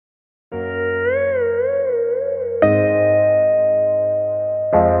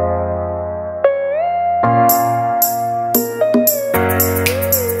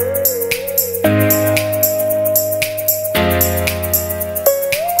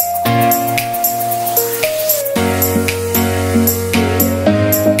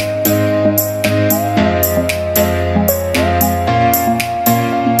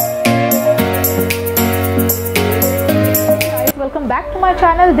my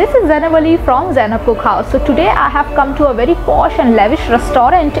channel. This is Zainab from Zainab cookHouse. So today I have come to a very posh and lavish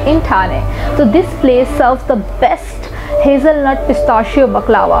restaurant in Thane. So this place serves the best hazelnut pistachio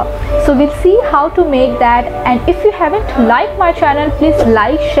baklava. So we'll see how to make that, and if you haven't liked my channel, please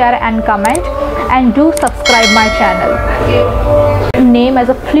like, share and comment, and do subscribe my channel. Name as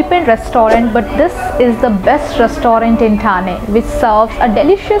a flippant restaurant, but this is the best restaurant in Thane which serves a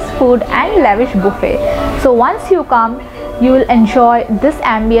delicious food and lavish buffet. So once you come, you will enjoy this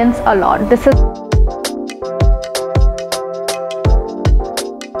ambience a lot. This is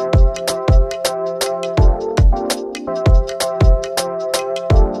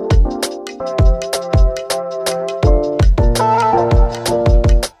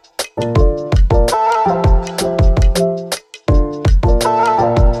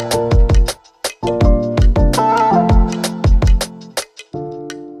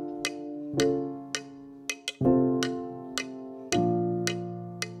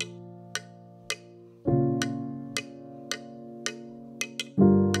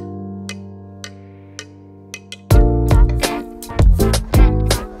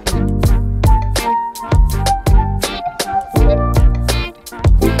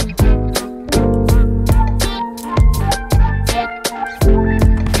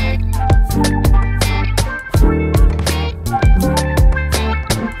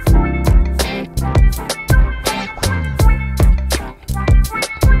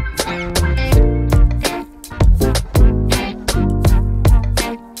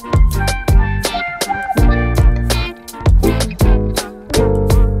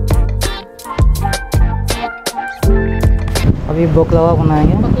अभी बकलावा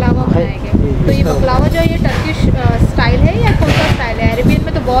बनाएंगे। तो ये बकलावा जो है ये Turkish style है या कौन सा स्टाइल है? अरेबियन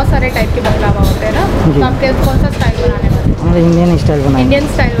में तो बहुत सारे टाइप के बकलावा होते हैं ना, तो आप कौन सा स्टाइल बनाने वाले? हम इंडियन स्टाइल बनाएंगे। इंडियन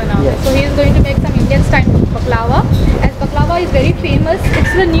स्टाइल बनाओगे। सो he is going to make some Indian style बकलावा, as बकलावा is very famous,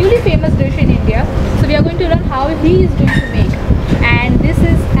 it's a newly famous dish in India. So we are going to learn how he is going to make, and this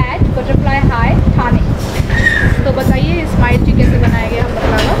is eight butterfly high थाने। तो बताइए इस्माइल जी कैसे बनाएंगे हम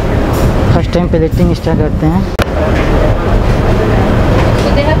बकलावा? First time plating start करते हैं। So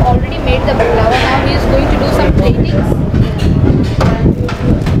they have already made the baklava. Now he is going to do some platings.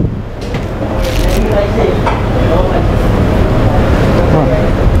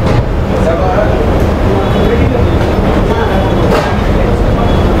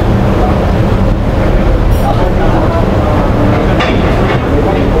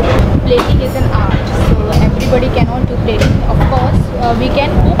 Plating is an art, so everybody cannot do plating. Of course, we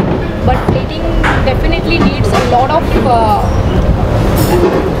can cook, but plating definitely needs a lot of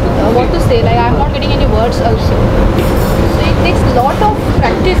what to say, like I'm not getting any words also. So it takes a lot of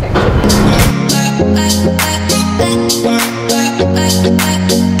practice actually.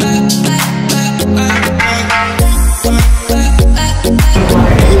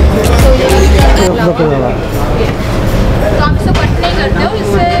 तो आप इसे cut नहीं करते हो,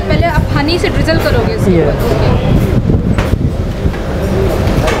 इससे पहले आप हनी से ड्रिजल करोगे इसके ऊपर।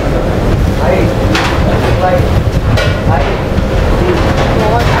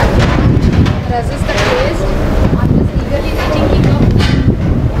 Resist the taste. I'm just eagerly waiting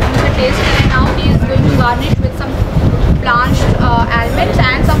the taste. And now he is going to garnish with some blanched almonds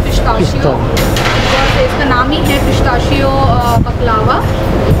and some pistachio. Because इसका नाम ही है pistachio baklava.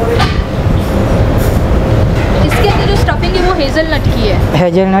 इसके अंदर जो स्टफिंग है वो हेजलनट की है।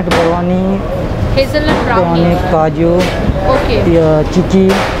 हेजलनट, ब्राउनी, हेजलनट ब्राउनी, काजू, ओके, चिकी।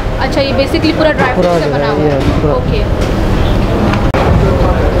 अच्छा, ये बेसिकली पूरा ड्राई फ्रूट से बना हुआ है। ओके,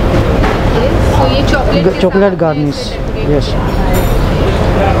 तो ये chocolate garnish, yes,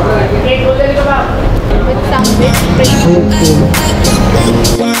 with some whipped cream.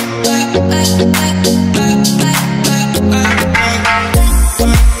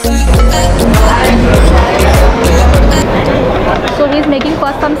 So he is making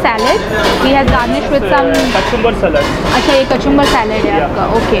first some salad. He has garnished with some cucumber salad. अच्छा, ये कचुम्बर सैलेड है आपका।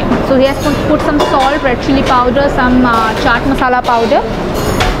 Okay, so he has put some salt, red chili powder, some chaat masala powder,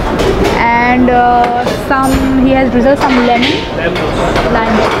 and he has drizzled some lime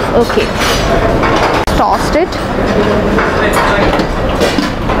juice. Okay, tossed it.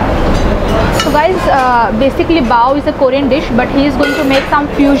 So guys, basically bao is a Korean dish, but he is going to make some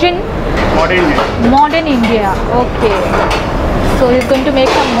fusion modern India. Okay, so he is going to make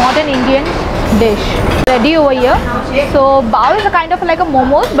some modern Indian dish ready over here. So bao is a kind of like a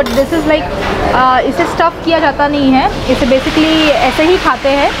momos, but this is like इसे stuff किया जाता नहीं है, इसे basically ऐसे ही खाते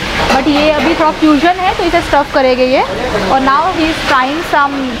हैं, but ये अभी थोड़ा फ्यूजन है तो इसे स्टफ़ करेंगे ये। और now he is frying some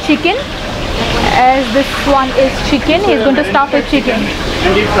chicken, as this one is chicken, he is going to stuff with chicken.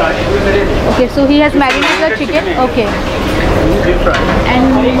 Okay, so he has marinated the chicken. Okay, Deep fry. and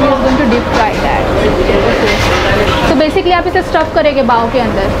we are going to deep fry that. Okay. So basically आप इसे stuff करेंगे बाव के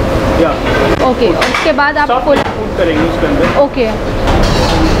अंदर. Yeah. Okay. उसके बाद आप Soft food करेंगे उसके अंदर. Okay.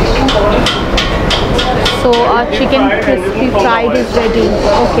 So our chicken crispy fried is ready.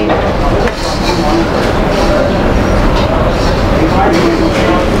 Okay.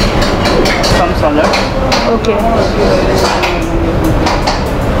 Some salad. Okay.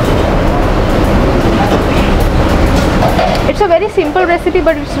 It's a very simple recipe,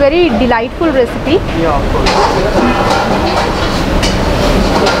 but it's very delightful recipe. Yeah, of course.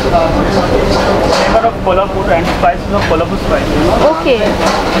 Flavor of Kolhapur and spices of Kolhapur spices. Okay.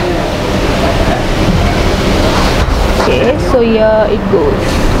 Okay, so here it goes.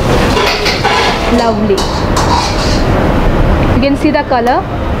 Lovely. You can see the color.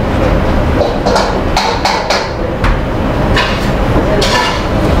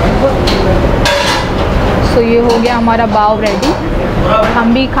 So ये हो गया हमारा बाव ready.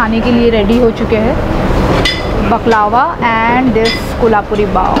 हम भी खाने के लिए रेडी हो चुके हैं. Baklava and this Kolhapuri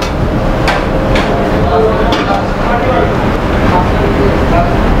bav.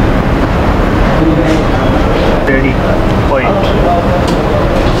 Ready. Point.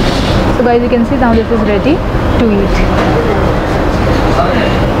 So guys, you can see now this is ready to eat.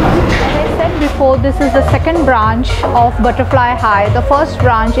 Before, this is the second branch of Butterfly High. The first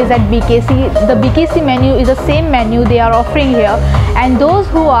branch is at BKC. The BKC menu is the same menu they are offering here, and those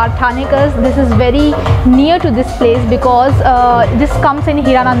who are Thanikas, this is very near to this place because this comes in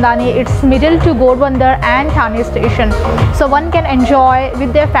Hiranandani. It's middle to Godbandar and Thane station, so one can enjoy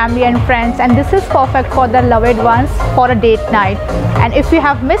with their family and friends, and this is perfect for the loved ones for a date night. And if you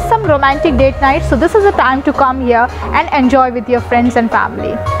have missed some romantic date nights, so this is the time to come here and enjoy with your friends and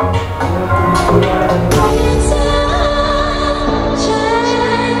family.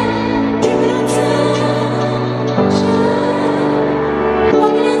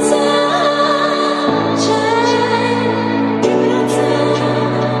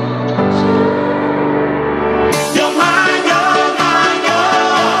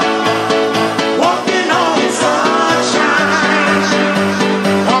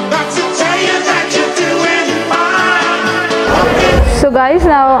 So guys,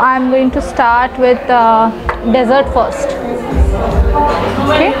 now I'm going to start with dessert first.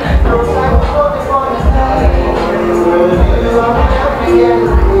 Okay.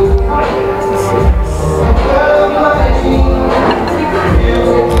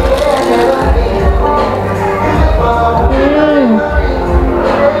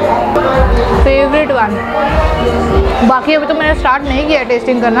 Favourite one. बाकी अभी तो मैंने start नहीं किया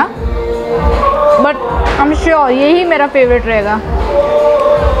testing करना, but I am sure यही मेरा favourite रहेगा.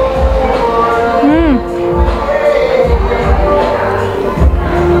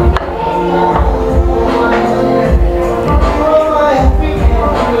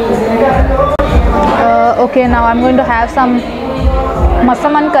 Okay, now I'm going to have some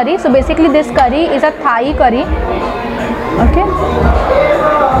Massaman curry. So basically this curry is a Thai curry. Okay.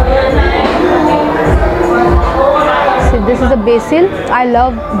 So this is a basil. I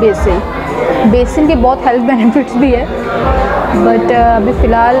love basil. Basil के बहुत health benefits भी है. But अभी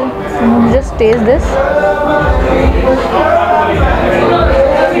फ़िलहाल just taste this.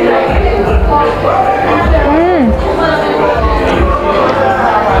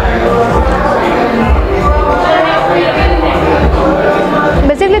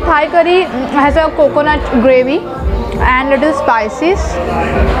 Basically Thai curry has a coconut gravy and little spices,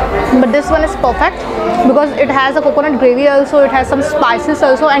 but this one is perfect because it has a coconut gravy also, it has some spices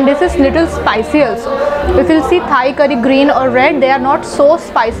also, and this is little spicy also. If you see Thai curry green or red, they are not so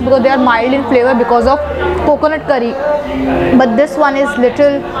spicy because they are mild in flavor because of coconut curry, but this one is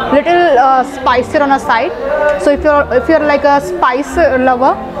little spicier on a side. So if you're like a spice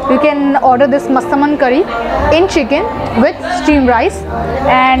lover, you can order this Massaman curry in chicken with steamed rice,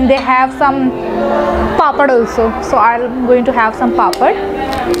 and they have some papad also. So I'm going to have some papad.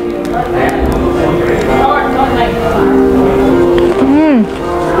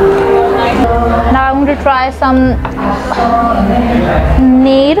 Now I'm going to try some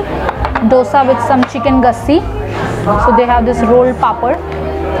neer dosa with some chicken gassi. So they have this rolled papad.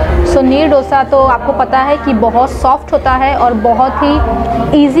 So नीर डोसा तो आपको पता है कि बहुत soft होता है और बहुत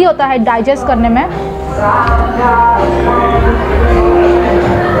ही इजी होता है डाइजेस्ट करने में.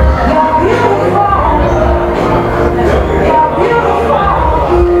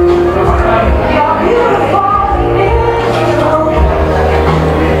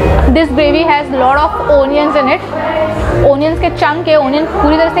 This gravy has lot of onions in it. Onions के चंक है, onion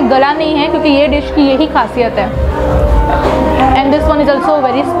पूरी तरह से गला नहीं है क्योंकि ये डिश की यही खासियत है. And this one is also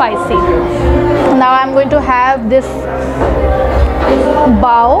very spicy. Now I'm going to have this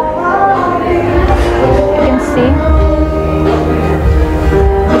bow. You can see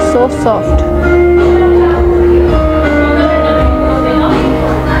it's so soft.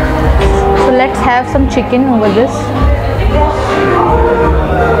 So let's have some chicken over this.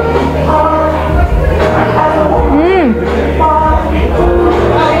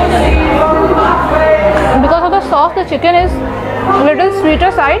 Because of the sauce, the chicken is little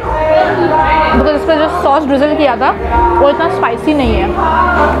sweeter side, because इस पर जो sauce drizzle किया था वो इतना spicy नहीं है,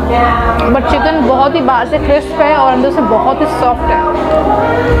 but chicken बहुत ही बाहर से क्रिस्प है और अंदर से बहुत ही सॉफ्ट है।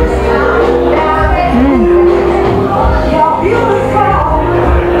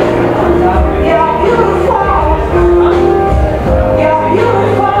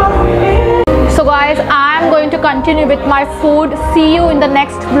 So guys, I am going to continue with my food. See you in the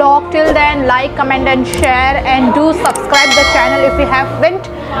next vlog. Till then, like, comment and share, and do subscribe the channel if you haven't.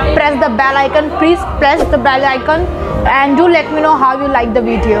 Press the bell icon. Please press the bell icon and do let me know how you like the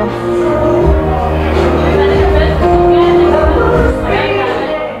video.